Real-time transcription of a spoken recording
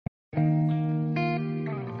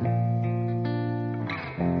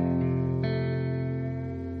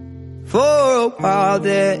For a while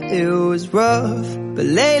there it was rough, but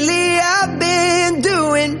lately I've been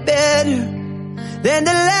doing better than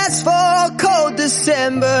the last 4 cold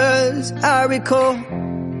Decembers I recall.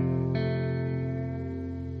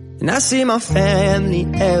 And I see my family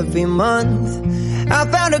every month. I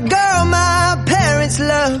found a girl my parents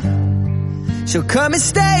love. She'll come and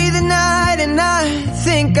stay the night, and I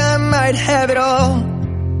think I might have it all.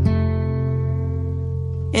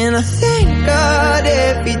 And I thank God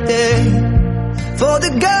every day for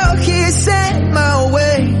the girl He sent my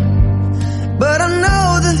way. But I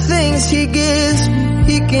know the things He gives me,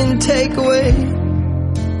 He can take away.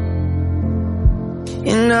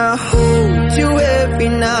 And I hold you every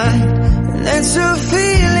night, and that's a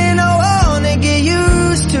feeling I wanna get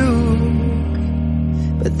used to.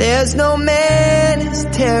 But there's no man as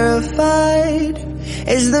terrified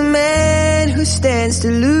as the man who stands to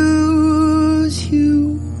lose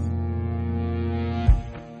you.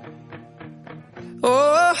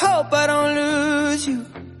 Oh, I hope I don't lose you.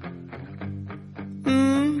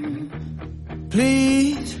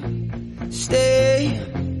 Please stay.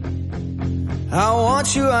 I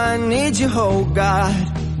want you, I need you, oh God.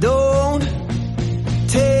 Don't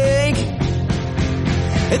take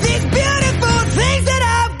these beautiful things that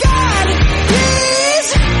I've got. Please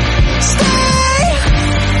stay.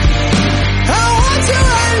 I want you,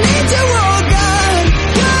 I need you, oh God.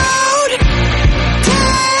 Don't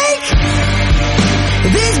take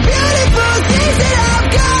these beautiful things that I've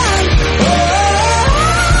got.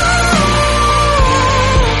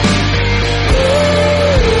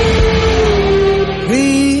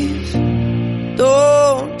 Please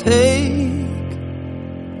don't take.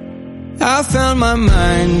 I found my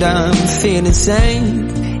mind, I'm feeling sane.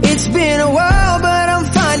 It's been a while, but I'm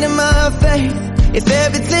finding my faith. If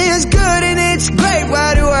everything's good and it's great,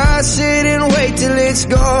 why do I sit and wait till it's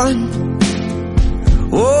gone?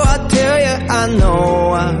 Oh, I tell you, I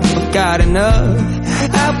know I've got enough.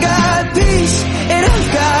 I've got peace and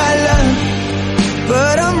I've got love,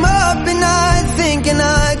 but I'm up at night thinking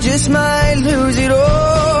I just might lose it all.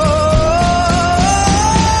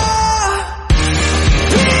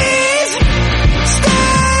 Please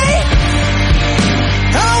stay.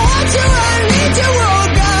 I want you, I need you, oh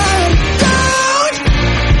God. Don't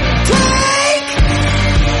take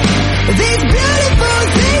these beautiful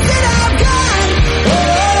things that I've got.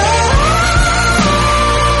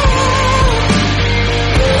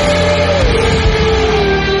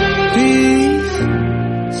 Please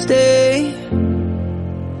stay.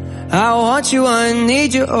 I want you, I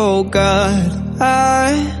need you, oh God.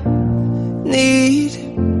 I need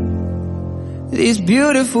these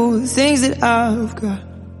beautiful things that I've got.